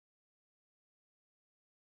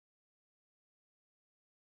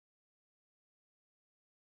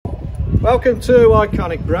Welcome to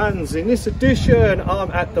Iconic Brands. In this edition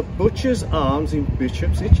I'm at the Butcher's Arms in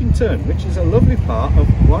Bishop's Itchington, which is a lovely part of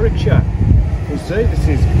Warwickshire. You see, this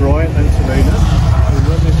is Brian and Selena who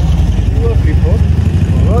run this lovely pub.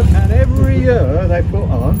 Alright, and every year they put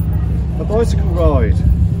on a bicycle ride,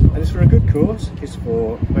 and it's for a good cause. It's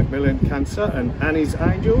for MacMillan Cancer and Annie's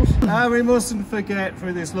Angels. And we mustn't forget,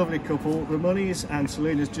 for this lovely couple, the monies, and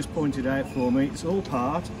Selena's just pointed out for me, it's all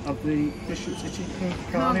part of the Bishop's Itchington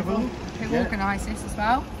Carnival. Who organised this as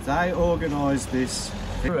well? They organised this.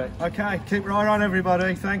 Okay, keep right on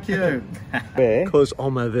everybody, thank you. Because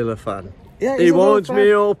I'm a Villa fan. Yeah, he winds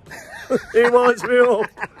me up. He winds me up.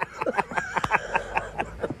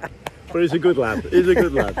 But he's a good lad. He's a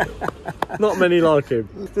good lad. Not many like him.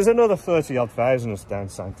 There's another 30-odd thousand us down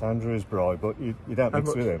St Andrews, Bri, but you don't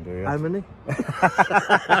mix with them, do you? How many?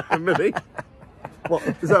 How many? What,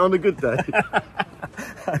 is that on a good day?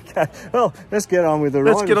 Okay, well, let's get on with the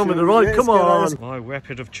ride. Let's get on with the ride, come on. My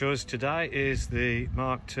weapon of choice today is the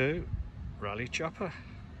Mk2 Raleigh Chopper.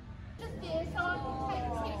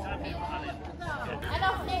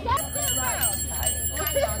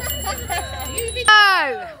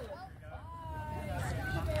 Oh!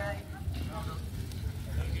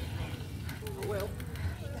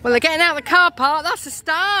 Well, they're getting out of the car park. That's a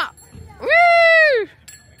start. Woo!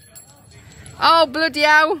 Oh, bloody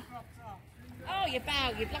hell. Oh, your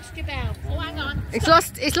bell. You've lost your bell. Oh, hang on. It's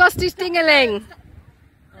lost his ding-a-ling.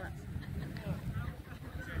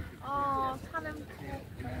 Oh, tell him.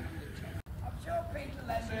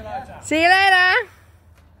 See you later.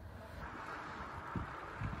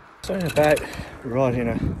 Something about riding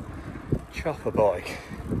a chopper bike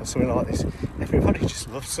or something like this. Everybody just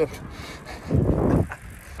loves them.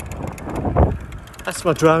 That's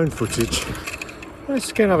my drone footage.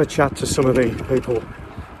 Let's go and have a chat to some of the people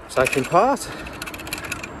taking part.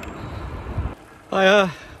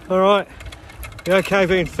 Hiya, alright. You okay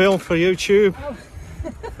being filmed for YouTube? Oh.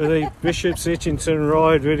 For the Bishop's Itchington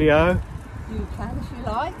ride video? You can if you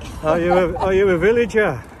like. Are you a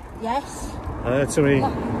villager? Yes.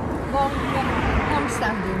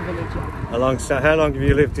 Long-standing villager. How long have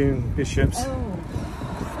you lived in Bishop's? Oh,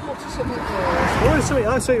 40-something years.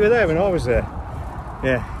 I saw you were there when I was there.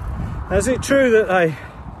 Yeah. Is it true that they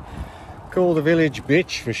call the village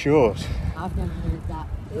bitch for short? I've never heard that.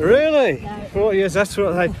 Really? No. 40 years, that's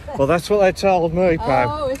what they... Well, that's what they told me, Pam.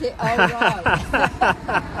 Oh, is it? Oh, right.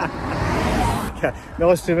 Okay.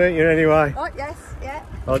 Nice to meet you anyway. Oh, yes, yeah.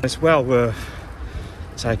 Oh, it's well worth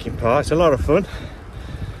taking part. It's a lot of fun.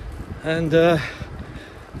 And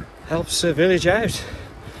helps the village out.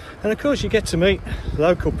 And of course you get to meet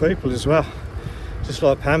local people as well. Just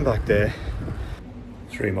like Pam back there.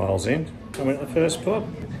 3 miles in, I'm at the first pub.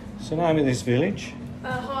 What's the name of this village?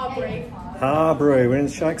 Harbury. Harbury. We're in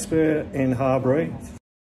Shakespeare in Harbury.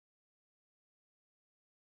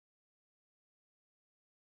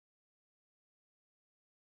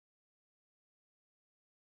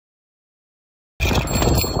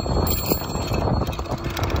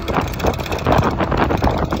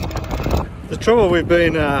 The trouble with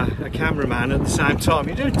being a cameraman at the same time,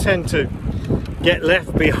 you do tend to get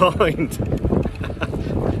left behind.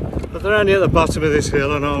 But they're only at the bottom of this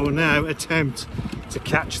hill, and I will now attempt to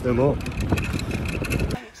catch them up.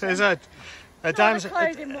 There's a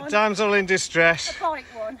damsel in distress. The bike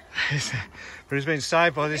one. But he's been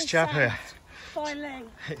saved by this chap here. Finally.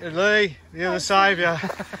 Lee, you're the saviour.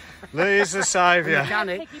 Lee is the saviour.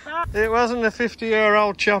 It wasn't the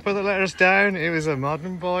 50-year-old chopper that let us down, it was a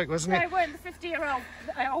modern bike, wasn't it? No, it weren't the 50-year-old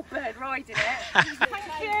old bird riding it.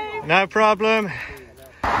 Thank you. No problem.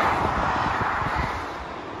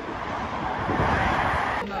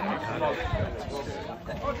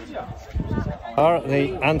 Are at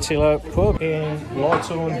the Antelope pub in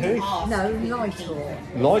Lighthorn Heath. No, Lighthorn.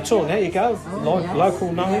 Lighthorn, there you go. Oh, yes.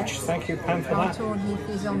 Local knowledge. Thank you, Pam, for that. Lighthorn Heath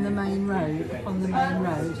is on the main road.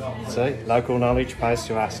 See, local knowledge pays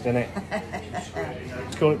to ask, doesn't it?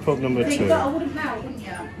 Let's call it pub number 2.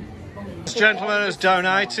 This gentleman has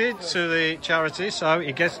donated to the charity, so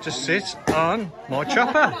he gets to sit on my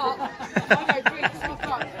chopper.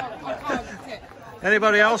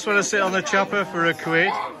 Anybody else want to sit on the chopper for a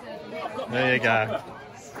quid? There you go.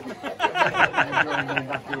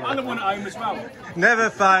 And the one at home as well. Never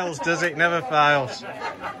fails, does it? Never fails.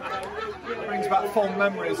 Brings back fond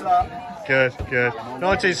memories, that. Good, good.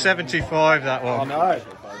 1975, that one. I know.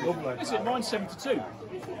 Lovely. Is it 972?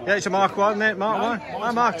 Yeah, it's a Mark 1, isn't it? Mark 1?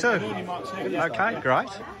 Oh, Mark 2. Okay, great.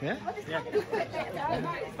 Yeah.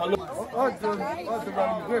 I've done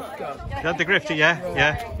the grifter. You had the grifter, yeah?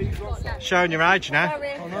 Yeah. Showing your age now.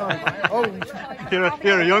 Oh,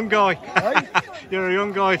 You're a young guy. You're a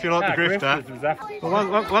young guy if you like the grifter.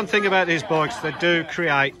 Well, one thing about these bikes, they do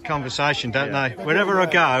create conversation, don't they? Wherever I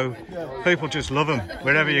go, people just love them.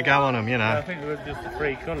 Wherever you go on them, you know. I think it was just the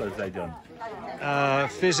 3 colours they done.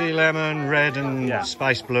 Fizzy lemon, red and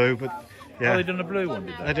space blue, but yeah. Oh, they done a blue one,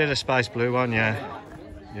 did they? They did a space blue one, yeah.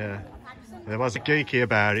 Yeah. There was a geeky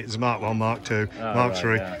about it. It's Mark 1, Mark 2, Mark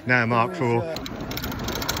 3, now Mark 4.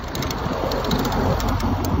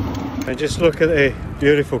 And just look at the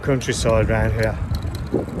beautiful countryside around here.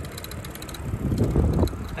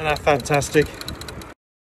 Isn't that fantastic?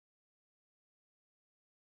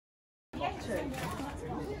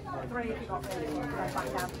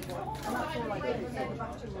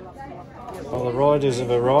 Well, the riders have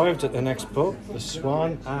arrived at the next pub, the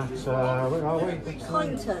Swan at, where are we?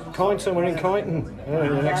 Kyneton. Kyneton, we're in Kyneton,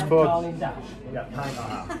 the next pub.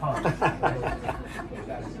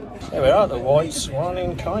 There we are, the White Swan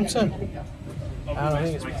in Kyneton. And I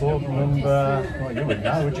think it's pub number, well, you wouldn't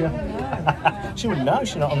know, would you? She wouldn't know,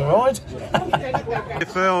 she's not on the ride.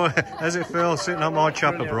 How's it feel sitting on my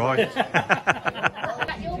chopper, bride?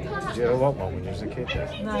 Did you ever want one when you was a kid?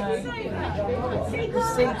 No. The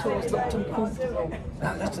seat always looked uncomfortable.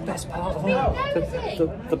 That's the best part of all.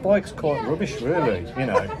 The bike's quite rubbish, really, you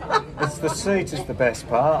know. It's the seat is the best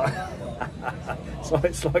part. So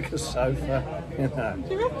it's like a sofa, you know.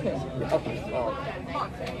 Do you reckon?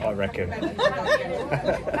 I reckon.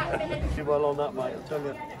 You well on that, mate, I'll tell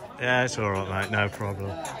you. Yeah, it's all right, mate. No problem.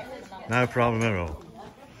 No problem at all.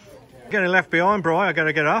 Getting left behind, Bri. I got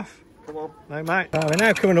to get off. Come on. No, mate. We're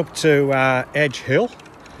now coming up to Edge Hill,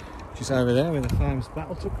 which is over there where the famous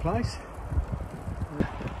battle took place.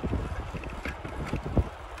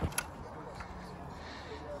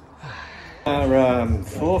 Our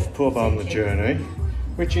fourth pub on the journey,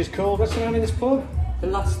 which is called, what's the name of this pub? The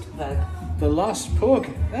Lost Pug. The Lost Pug.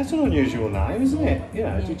 That's an unusual name, isn't it?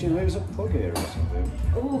 Yeah, did you lose a pug here or something?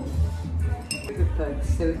 Oh, good pugs,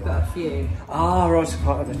 so we've got a few. Ah, right, it's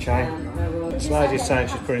part of the chain. Well, This lady's saying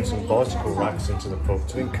she's putting some bicycle racks into the pub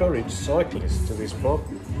to encourage cyclists to this pub.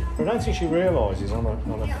 But I don't think she realises I'm a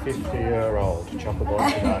 50-year-old chopper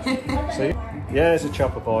bike today. See? Yeah, it's a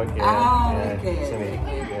chopper bike,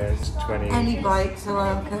 It's it's 20. Any bikes are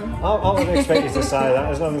welcome. I would expect you to say that,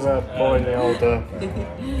 as long as I'm buying the old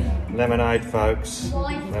lemonade, folks.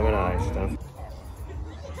 Lemonade stuff.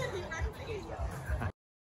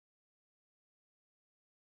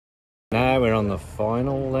 Now we're on the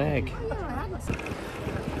final leg.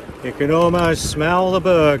 You can almost smell the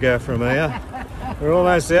burger from here. We're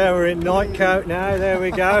almost there, we're in Nightcote now, there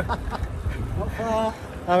we go.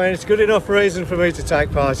 I mean, it's good enough reason for me to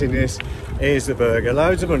take part in this. Here's the burger,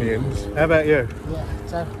 loads of onions. How about you?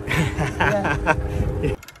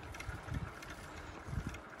 Yeah,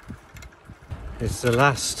 It's the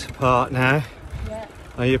last part now. Yeah.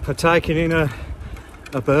 Are you partaking in a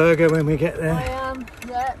burger when we get there? I am,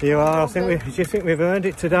 yeah. You are? Do you think we've earned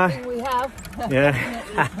it today? We have. Yeah.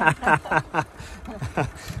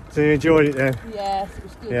 So you enjoyed it then? Yes, it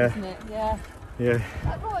was good, wasn't it? Yeah. Yeah.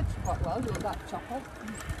 That rides quite well, doesn't that chopper?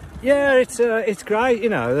 Yeah, it's great, you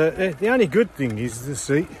know. The only good thing is the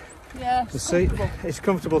seat. Yeah, The seat, it's a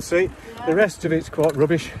comfortable seat. The rest of it's quite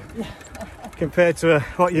rubbish compared to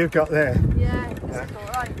what you've got there. Yeah, it's all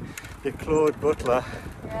right. Your Claude Butler.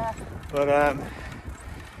 Yeah. But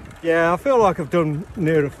yeah, I feel like I've done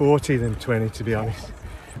nearer 40 than 20, to be honest.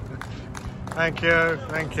 Thank you,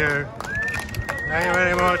 thank you. Thank you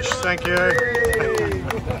very much, thank you.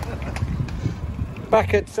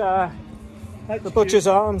 Back at the Butcher's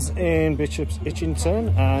Arms in Bishop's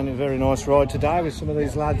Itchington, and a very nice ride today with some of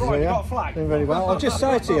these lads here. Doing very well. I'll just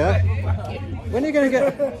say to you, when are you going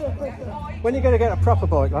to get a proper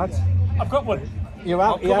bike, lads? I've got one. You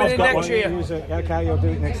have? I'll come in got next one. year. Use it. Okay, you'll do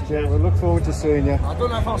it next year. We'll look forward to seeing you. I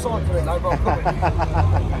don't know if I'll sign for it though, but I'll come in.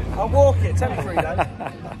 I'll walk it, tell me 3 days.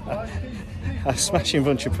 A smashing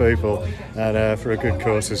bunch of people, and for a good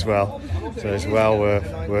cause as well. So it's well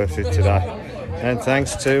worth it today. And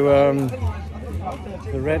thanks to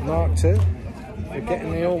the Red Mark 2 for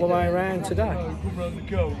getting me all the way around today.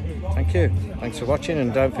 Thank you. Thanks for watching,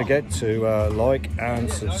 and don't forget to like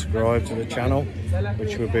and subscribe to the channel,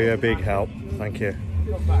 which would be a big help. Thank you.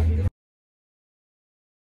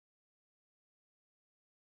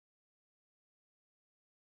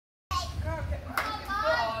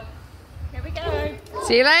 Here we go.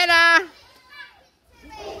 See you later.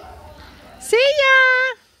 See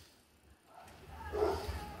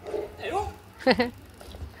ya.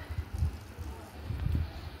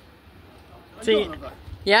 See you.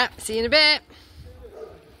 Yeah, see you in a bit.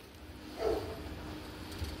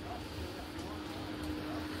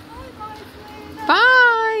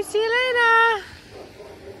 Bye. See you later.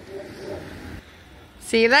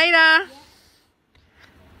 See you later.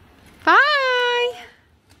 Bye.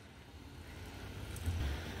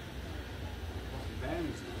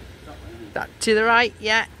 That to the right,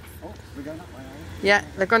 yeah. Oh, we're going that way, are we? Yeah,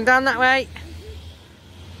 they're going down that way.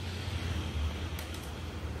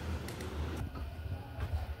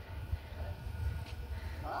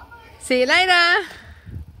 See you later.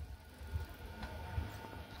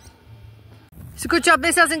 It's a good job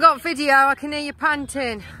this hasn't got video. I can hear you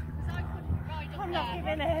panting. I'm not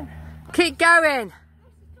giving in. Keep going.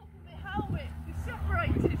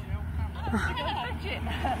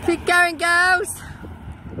 Keep going, girls.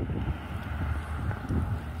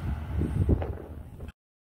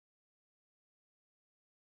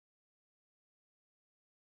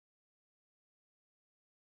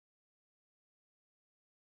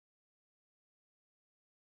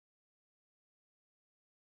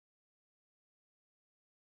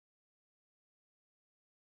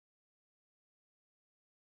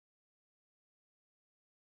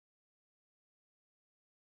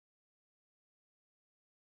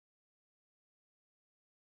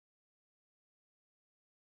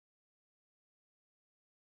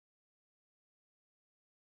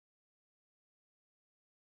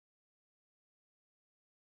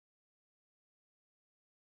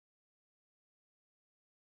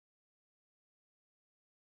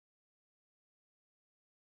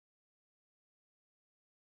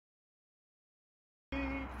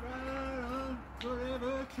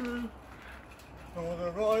 Forever true for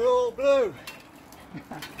the royal blue.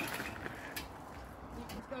 It's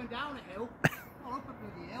going down a hill, not up a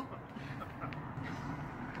bloody hill.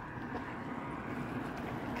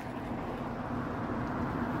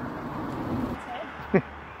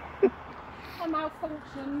 I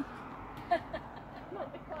malfunctioned. Not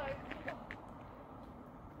the code.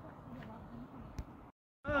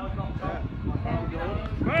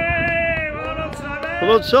 Come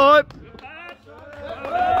on, Simon.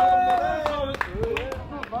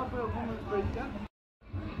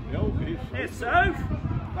 It's Soph.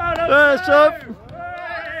 There's Soph.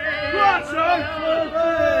 What's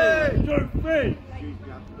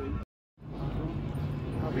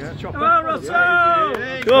Come on,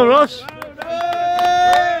 Russell. Go on, Ross.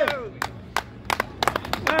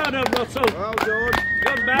 Well done, Russell. Well done.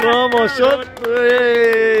 Good man. Come on, my son.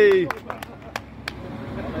 Hey.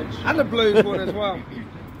 And the blues one as well.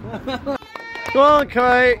 Go on,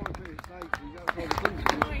 Kate.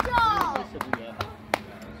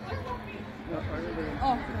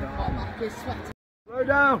 Slow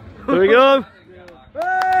down. There we go.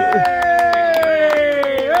 Hey!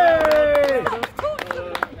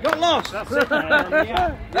 Got lost.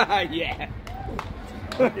 Yeah.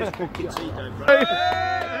 The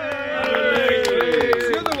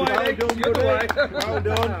other way. The other way. Well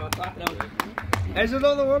done. There's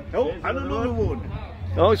another one. Oh, and another one.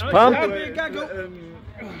 Oh, it's Pam. Pam.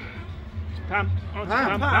 Oh, it's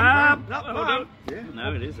Pam. Pam. Not Well Pam. done.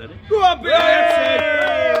 No, it is, isn't it? Go on, Bill.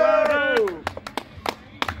 Hey, well done.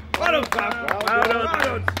 Well done, Pam. Well done. Well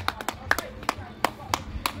done.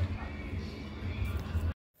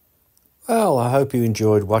 Well, I hope you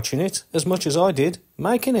enjoyed watching it as much as I did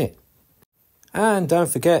making it. And don't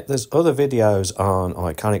forget there's other videos on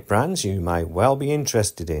iconic brands you may well be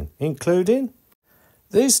interested in, including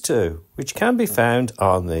these two, which can be found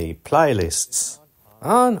on the playlists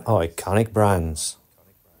on iconic brands.